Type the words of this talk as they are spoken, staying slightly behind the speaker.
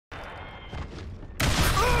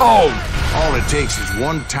Oh! All it takes is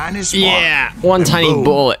one tiny spark. Yeah, one tiny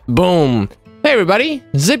bullet. Boom. Hey everybody,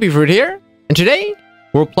 Zippy Fruit here, and today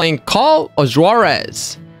we're playing Call of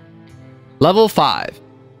Juarez, level 5.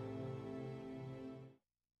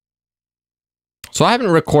 So I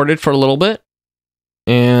haven't recorded for a little bit,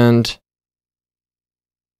 and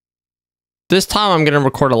this time I'm going to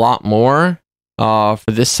record a lot more for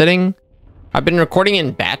this sitting. I've been recording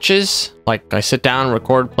in batches, like I sit down,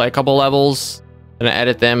 record, play a couple levels, and I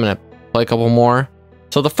edit them, and I play a couple more.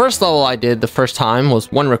 So the first level I did the first time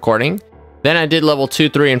was one recording. Then I did level 2,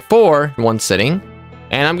 3, and 4 in one sitting.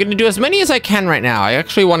 And I'm going to do as many as I can right now. I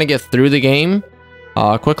actually want to get through the game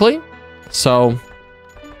quickly. So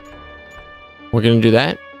we're going to do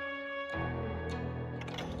that.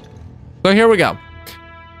 So here we go.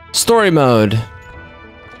 Story mode.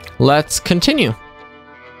 Let's continue.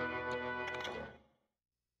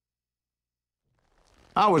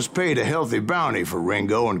 I was paid a healthy bounty for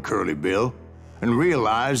Ringo and Curly Bill, and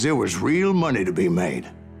realized there was real money to be made.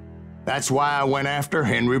 That's why I went after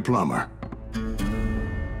Henry Plummer.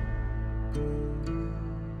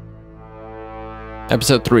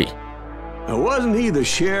 Episode 3. Now, wasn't he the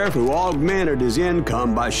sheriff who augmented his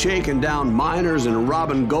income by shaking down miners and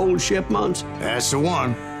robbing gold shipments? That's the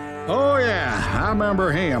one. Oh, yeah, I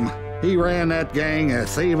remember him. He ran that gang of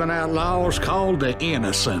thieving outlaws called the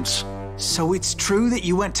Innocents. So it's true that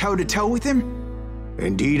you went toe-to-toe with him?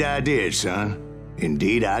 Indeed I did, son.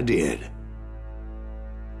 Indeed I did.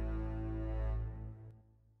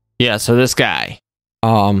 Yeah, so this guy,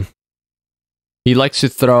 he likes to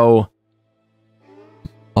throw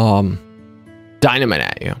dynamite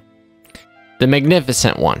at you. The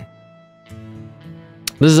magnificent one.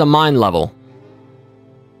 This is a mine level.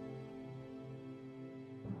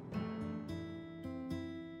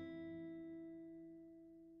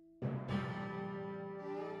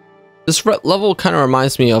 This level kind of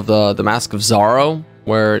reminds me of the Mask of Zorro,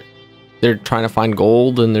 where they're trying to find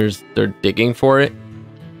gold and they're digging for it.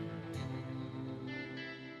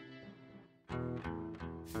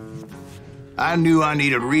 I knew I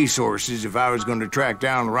needed resources if I was going to track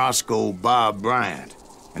down Roscoe Bob Bryant,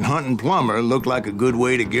 and hunting Plummer looked like a good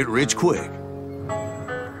way to get rich quick.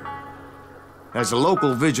 As the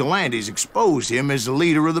local vigilantes exposed him as the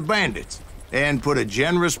leader of the bandits, and put a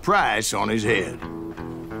generous price on his head.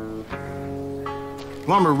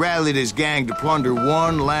 Plummer rallied his gang to plunder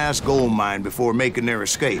one last gold mine before making their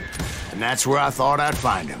escape, and that's where I thought I'd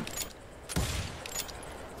find him.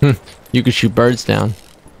 You could shoot birds down.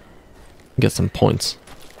 Get some points.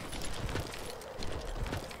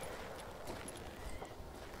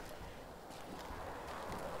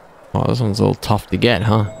 Oh, this one's a little tough to get,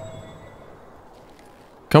 huh?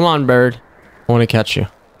 Come on, bird. I want to catch you.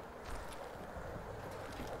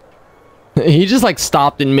 He just like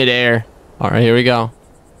stopped in midair. All right, here we go.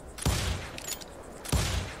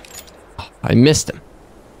 Oh, I missed him.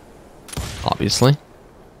 Obviously.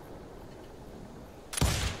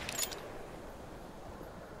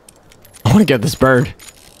 I want to get this bird.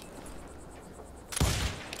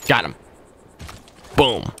 Got him.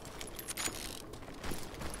 Boom.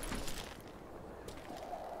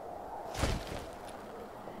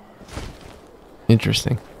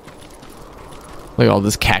 Interesting. Look at all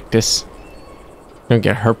this cactus. You don't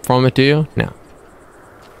get hurt from it, do you? No.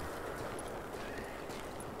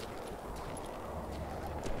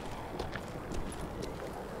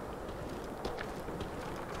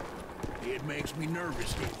 It makes me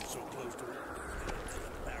nervous getting so close to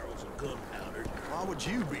barrels of gunpowder. Why would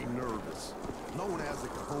you be nervous? No one has the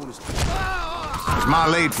cojones to... As my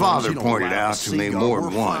late father pointed out to me more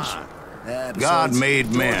than once, God made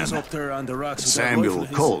men, but Samuel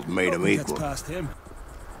Colt made them equal.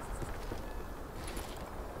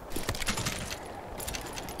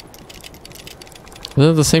 Is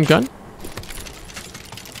that the same gun?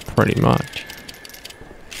 Pretty much.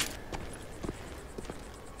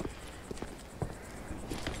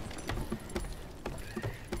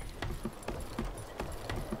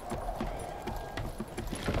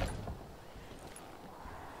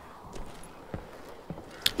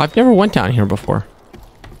 I've never went down here before.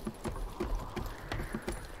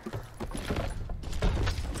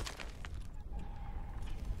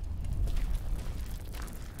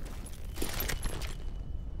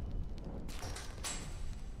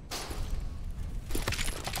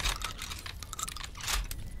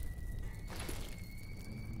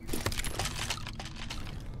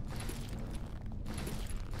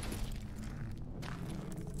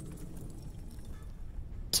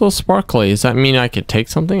 So sparkly, does that mean I could take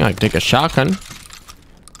something? I could take a shotgun.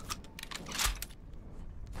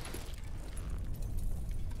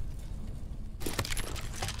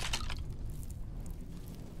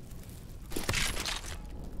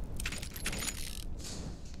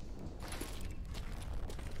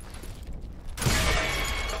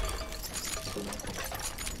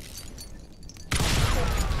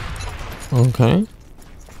 Okay.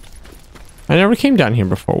 I never came down here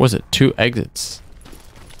before. Was it 2 exits?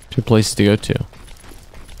 2 places to go to.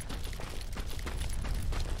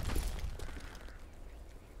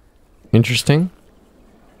 Interesting.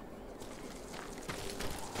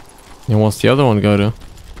 And what's the other one go to?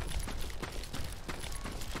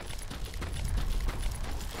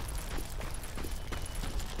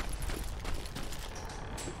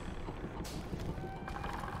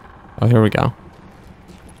 Oh, here we go.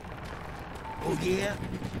 Oh, yeah?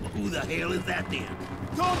 Who the hell is that then?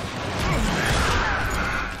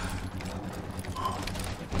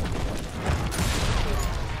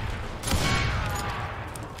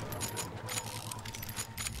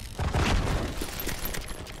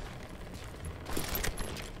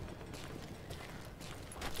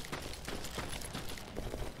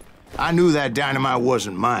 I knew that dynamite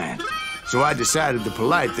wasn't mine, so I decided the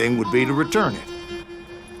polite thing would be to return it.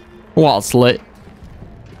 Well, it's lit.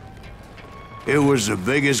 It was the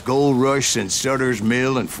biggest gold rush since Sutter's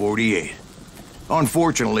Mill in '48.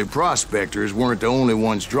 Unfortunately, prospectors weren't the only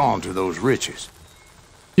ones drawn to those riches.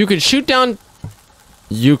 You can shoot down...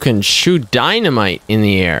 You can shoot dynamite in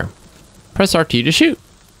the air. Press RT to shoot.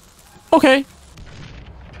 Okay.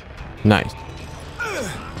 Nice.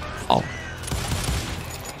 Oh.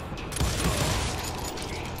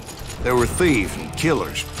 There were thieves and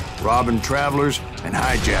killers, robbing travelers and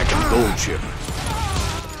hijacking gold shipments.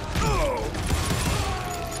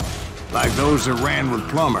 Like those that ran with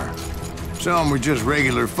Plummer. Some were just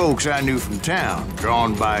regular folks I knew from town,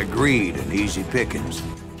 drawn by greed and easy pickings.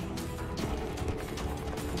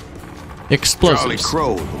 Explosives. Charlie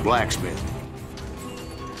Crow, the blacksmith.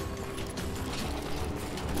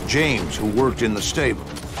 James, who worked in the stable.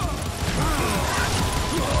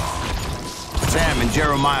 Sam and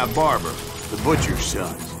Jeremiah Barber, the butcher's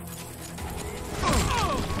sons.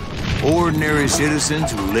 Ordinary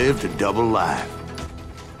citizens who lived a double life.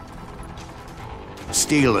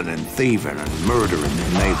 Stealing and thieving and murdering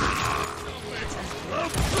their neighbors.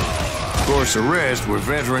 Of course, the rest were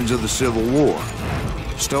veterans of the Civil War.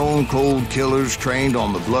 Stone-cold killers trained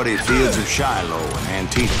on the bloody fields of Shiloh and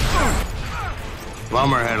Antietam.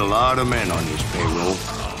 Plummer had a lot of men on his payroll.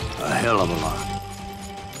 A hell of a lot.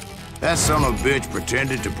 That son of a bitch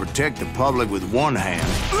pretended to protect the public with one hand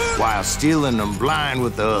while stealing them blind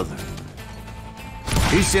with the other.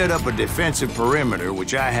 He set up a defensive perimeter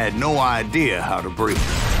which I had no idea how to breach.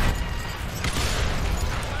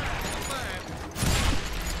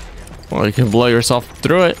 Well, you can blow yourself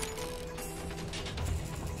through it.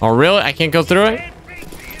 Oh, really? I can't go through it?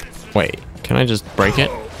 Wait, can I just break it?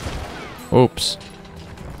 Oops.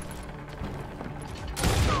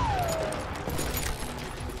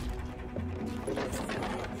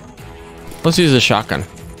 Let's use the shotgun.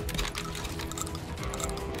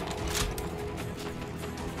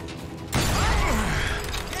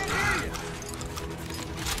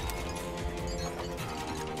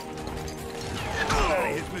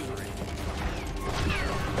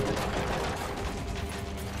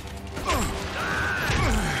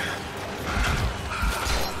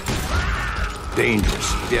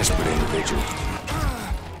 Dangerous, desperate individual.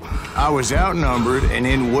 I was outnumbered and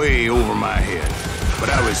in way over my head, but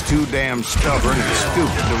I was too damn stubborn and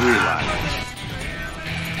stupid to realize it.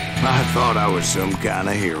 I thought I was some kind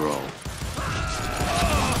of hero.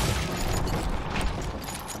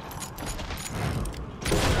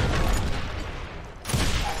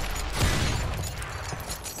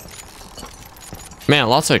 Man,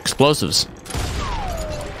 lots of explosives.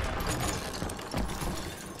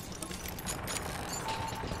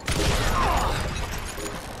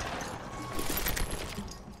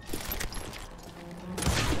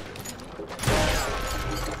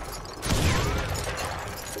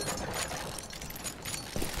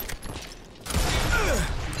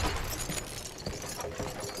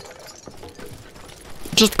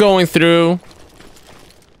 Just going through,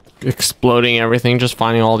 exploding everything, just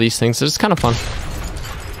finding all these things. It's kind of fun.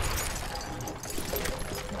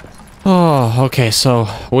 Oh, okay, so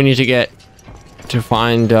we need to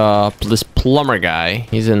find this plumber guy.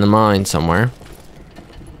 He's in the mine somewhere.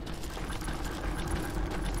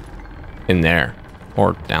 In there.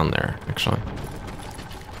 Or down there, actually.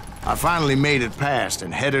 I finally made it past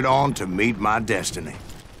and headed on to meet my destiny.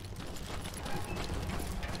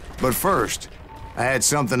 But first, I had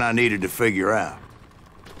something I needed to figure out.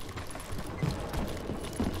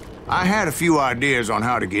 I had a few ideas on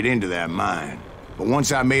how to get into that mine, but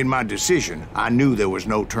once I made my decision, I knew there was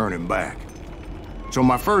no turning back. So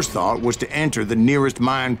my first thought was to enter the nearest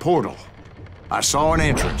mine portal. I saw an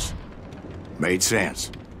entrance. Made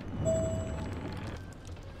sense.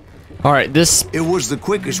 All right, It was the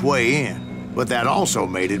quickest way in, But that also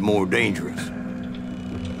made it more dangerous,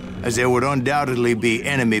 as there would undoubtedly be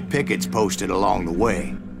enemy pickets posted along the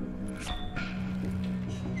way.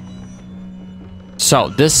 So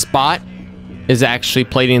this spot is actually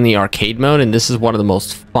played in the arcade mode, and this is one of the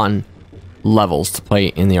most fun levels to play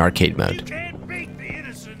in the arcade mode. Can't beat the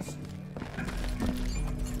innocents.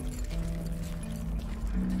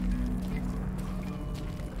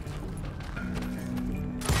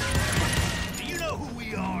 Do you know who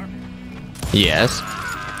we are? Yes.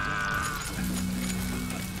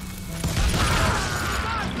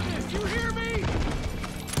 You hear me?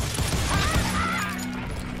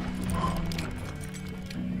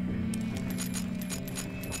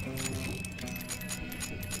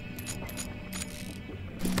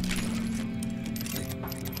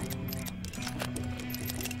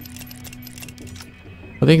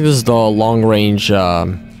 I think this is the long range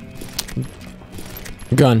gun.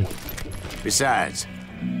 Besides,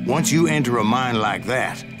 once you enter a mine like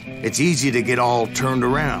that, it's easy to get all turned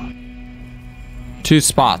around. 2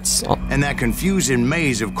 spots. Oh, And that confusing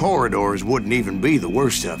maze of corridors wouldn't even be the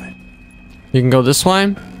worst of it. you can go this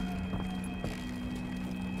way.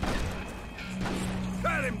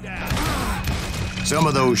 Cut him down. Some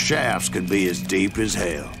of those shafts could be as deep as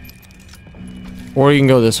hell. Or you can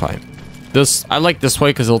go this way. I like this way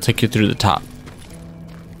because it'll take you through the top.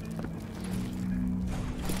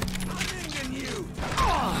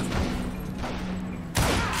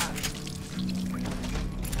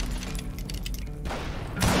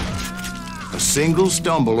 A single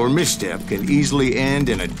stumble or misstep can easily end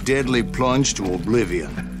in a deadly plunge to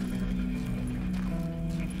oblivion.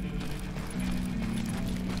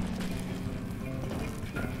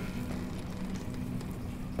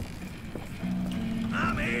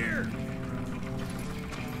 I'm here.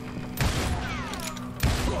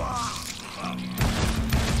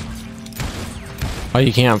 Oh,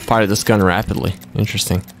 you can't fire this gun rapidly.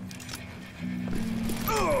 Interesting.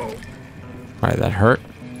 Alright, that hurt.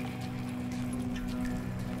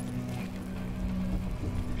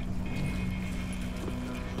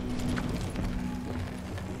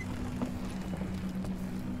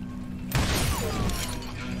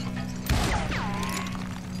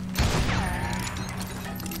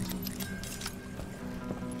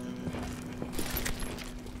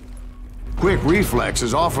 Quick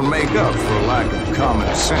reflexes often make up for a lack of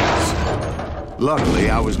common sense. Luckily,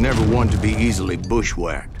 I was never one to be easily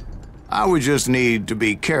bushwhacked. I would just need to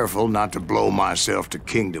be careful not to blow myself to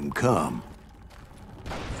kingdom come.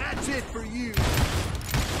 That's it for you.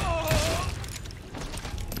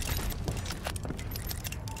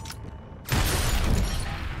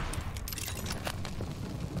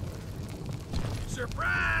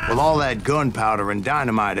 Surprise! With all that gunpowder and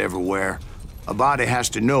dynamite everywhere, a body has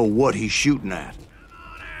to know what he's shooting at.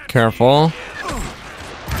 Careful.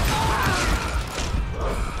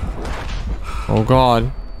 Oh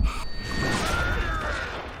god.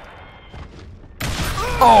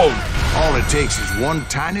 Oh! All it takes is one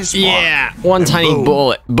tiny spark. Yeah! One and tiny boom.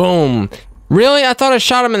 bullet. Boom. Really? I thought I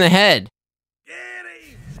shot him in the head. Get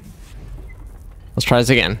him! Let's try this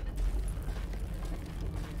again.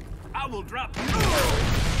 I will drop you.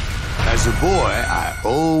 As a boy, I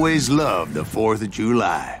always loved the 4th of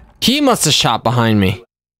July. He must have shot behind me.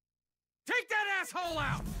 Take that asshole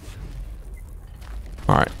out!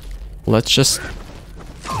 Alright. Let's just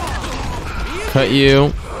cut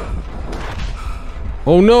you.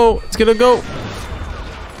 Oh no! It's gonna go!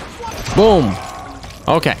 Boom!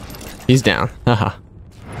 Okay. He's down. Haha.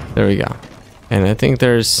 There we go. And I think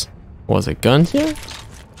there's... Was it guns here?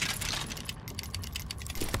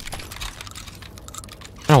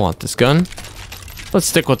 I don't want this gun. Let's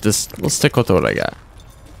stick with this. Let's stick with what I got.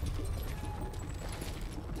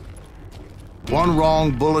 One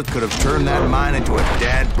wrong bullet could have turned that mine into a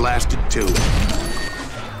dad-blasted tube.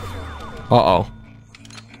 Uh-oh.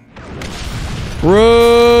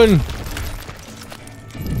 Run!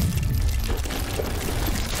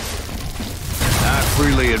 I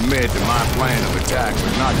freely admit that my plan of attack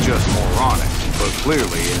was not just moronic, but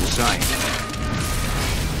clearly insane.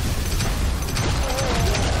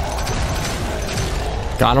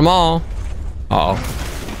 Got them all. Uh-oh.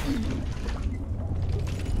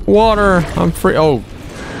 Water! I'm free. Oh.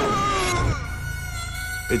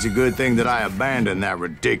 It's a good thing that I abandoned that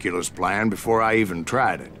ridiculous plan before I even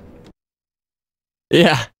tried it.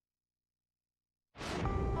 Yeah.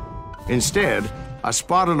 Instead, I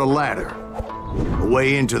spotted a ladder, a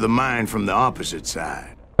way into the mine from the opposite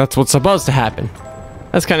side. That's what's supposed to happen.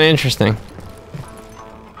 That's kind of interesting.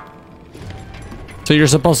 So you're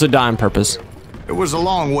supposed to die on purpose. It was a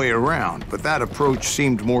long way around, but that approach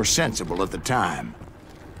seemed more sensible at the time.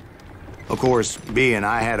 Of course, being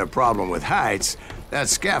I had a problem with heights, that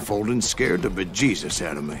scaffolding scared the bejesus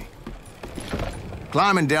out of me.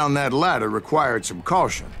 Climbing down that ladder required some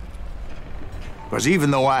caution. Because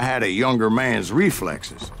even though I had a younger man's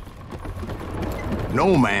reflexes,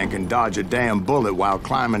 no man can dodge a damn bullet while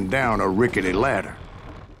climbing down a rickety ladder.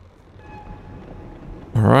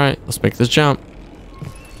 All right, let's make this jump.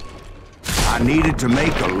 I needed to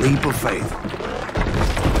make a leap of faith.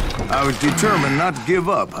 I was determined not to give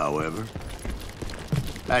up, however.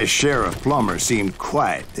 That Sheriff Plummer seemed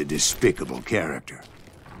quite the despicable character.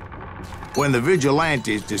 When the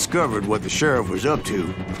vigilantes discovered what the sheriff was up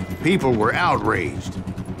to, people were outraged.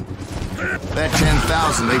 That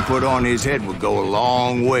 10,000 they put on his head would go a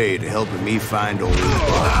long way to helping me find old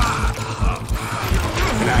Buck.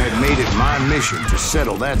 And I had made it my mission to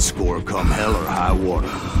settle that score come hell or high water.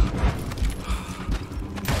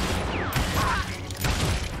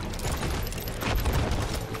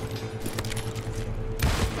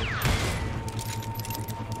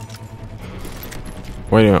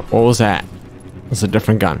 Wait a minute, what was that? It's a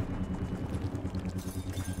different gun.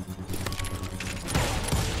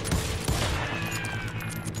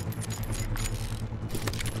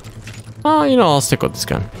 Oh, you know, I'll stick with this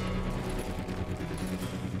gun.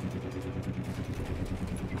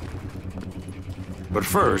 But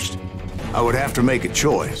first, I would have to make a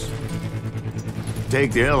choice.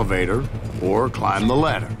 Take the elevator or climb the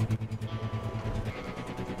ladder.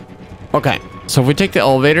 Okay, so if we take the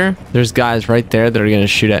elevator, there's guys right there that are gonna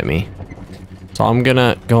shoot at me. So I'm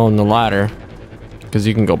gonna go on the ladder because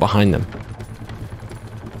you can go behind them.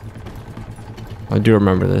 I do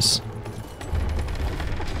remember this.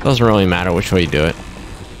 Doesn't really matter which way you do it.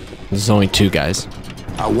 There's only two guys.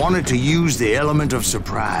 I wanted to use the element of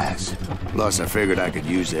surprise. Plus, I figured I could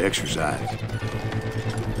use the exercise.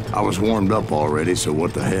 I was warmed up already, so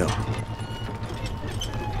what the hell?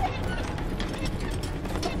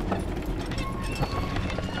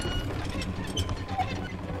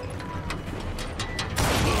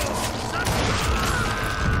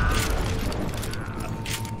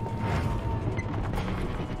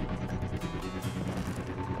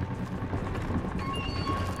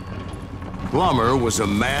 Plummer was a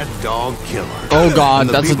mad dog killer. Oh God,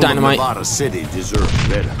 that's a people of dynamite. Nevada City deserve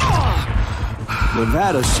better.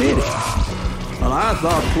 Nevada City? Well, I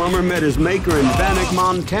thought Plummer met his maker in Bannock,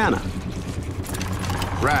 Montana.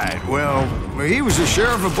 Right, well, he was the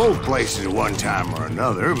sheriff of both places at one time or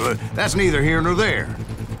another, but that's neither here nor there.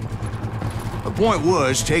 The point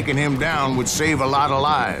was, taking him down would save a lot of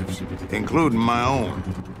lives, including my own.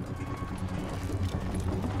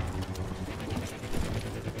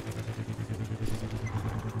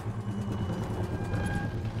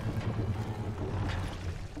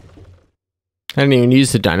 I didn't even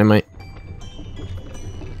use the dynamite.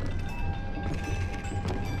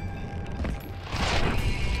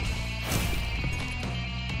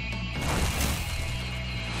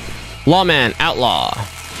 Lawman, outlaw.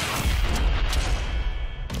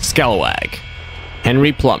 Scalawag.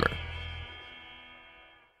 Henry Plummer.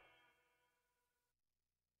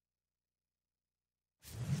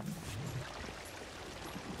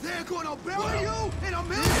 They're gonna bury you in a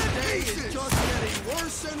million pieces! It's just getting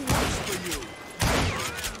worse and worse for you.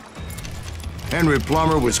 Henry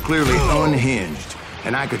Plummer was clearly unhinged,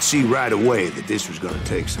 and I could see right away that this was gonna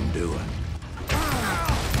take some doing.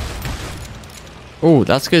 Oh,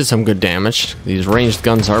 that's good. Some good damage. These ranged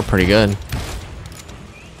guns are pretty good.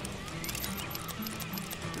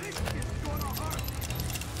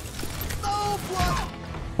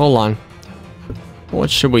 Hold on. What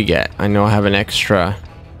should we get? I know I have an extra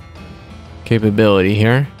capability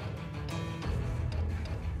here.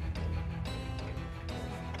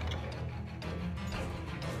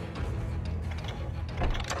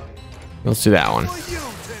 Let's do that one.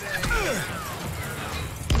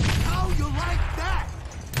 How you like that?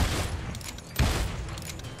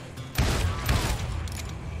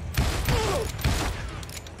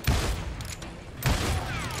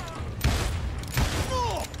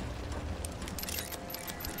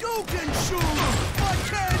 You can shoot, but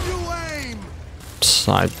can you aim?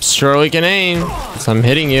 I surely can aim. So I'm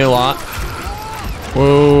hitting you a lot.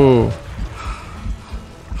 Whoa.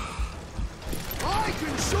 I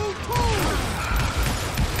can shoot too!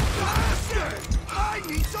 Bastard! I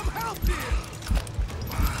need some help here!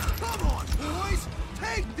 Come on, boys!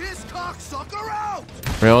 Take this cocksucker out!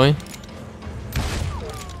 Really?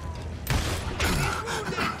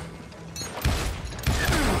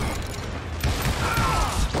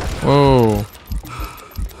 Whoa.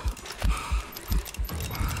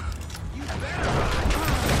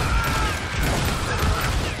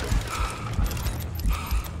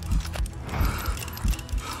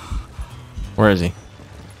 Where is he?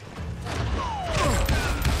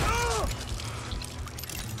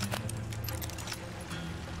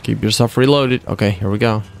 Keep yourself reloaded. Okay, here we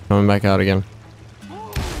go. Coming back out again.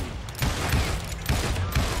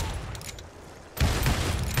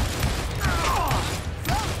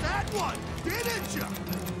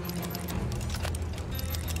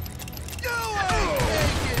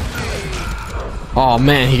 Oh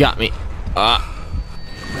man, he got me.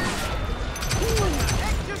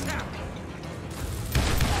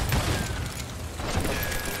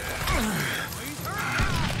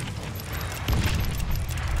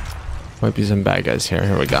 Might be some bad guys here.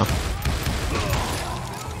 Here we go.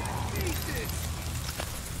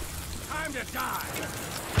 Time to die.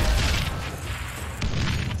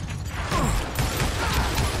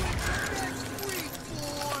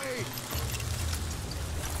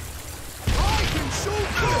 I can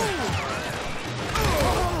shoot you.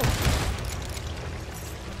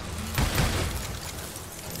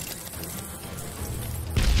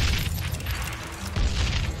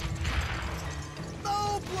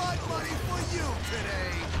 No blood money for you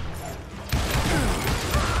today.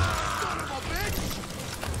 Son of a bitch.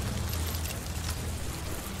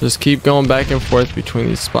 Just keep going back and forth between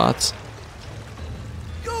these spots.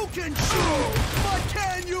 You can shoot, but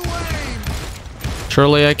can you aim?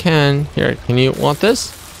 Surely I can. Here, can you want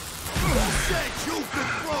this? Who said you could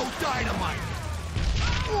throw dynamite?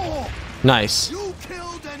 Oh, Nice. you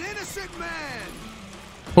killed an innocent man.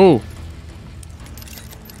 Ooh.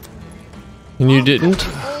 And you didn't?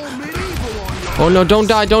 Old medieval on your Oh no, don't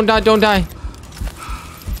die, don't die, don't die.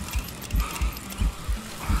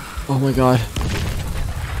 Oh my god.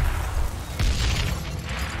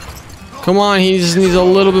 Come on, he just needs a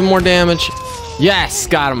little bit more damage. Yes,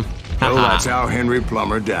 got him. Well, that's how Henry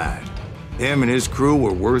Plummer died. Him and his crew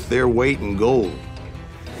were worth their weight in gold.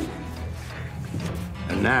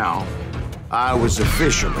 And now, I was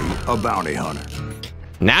officially a bounty hunter.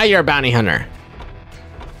 Now you're a bounty hunter.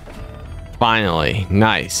 Finally.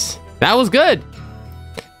 Nice. That was good.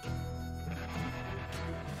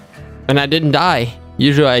 And I didn't die.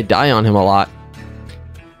 Usually I die on him a lot.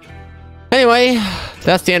 Anyway,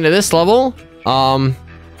 that's the end of this level.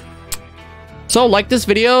 So like this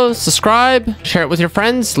video, subscribe, share it with your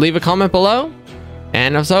friends, leave a comment below.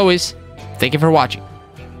 And as always, thank you for watching.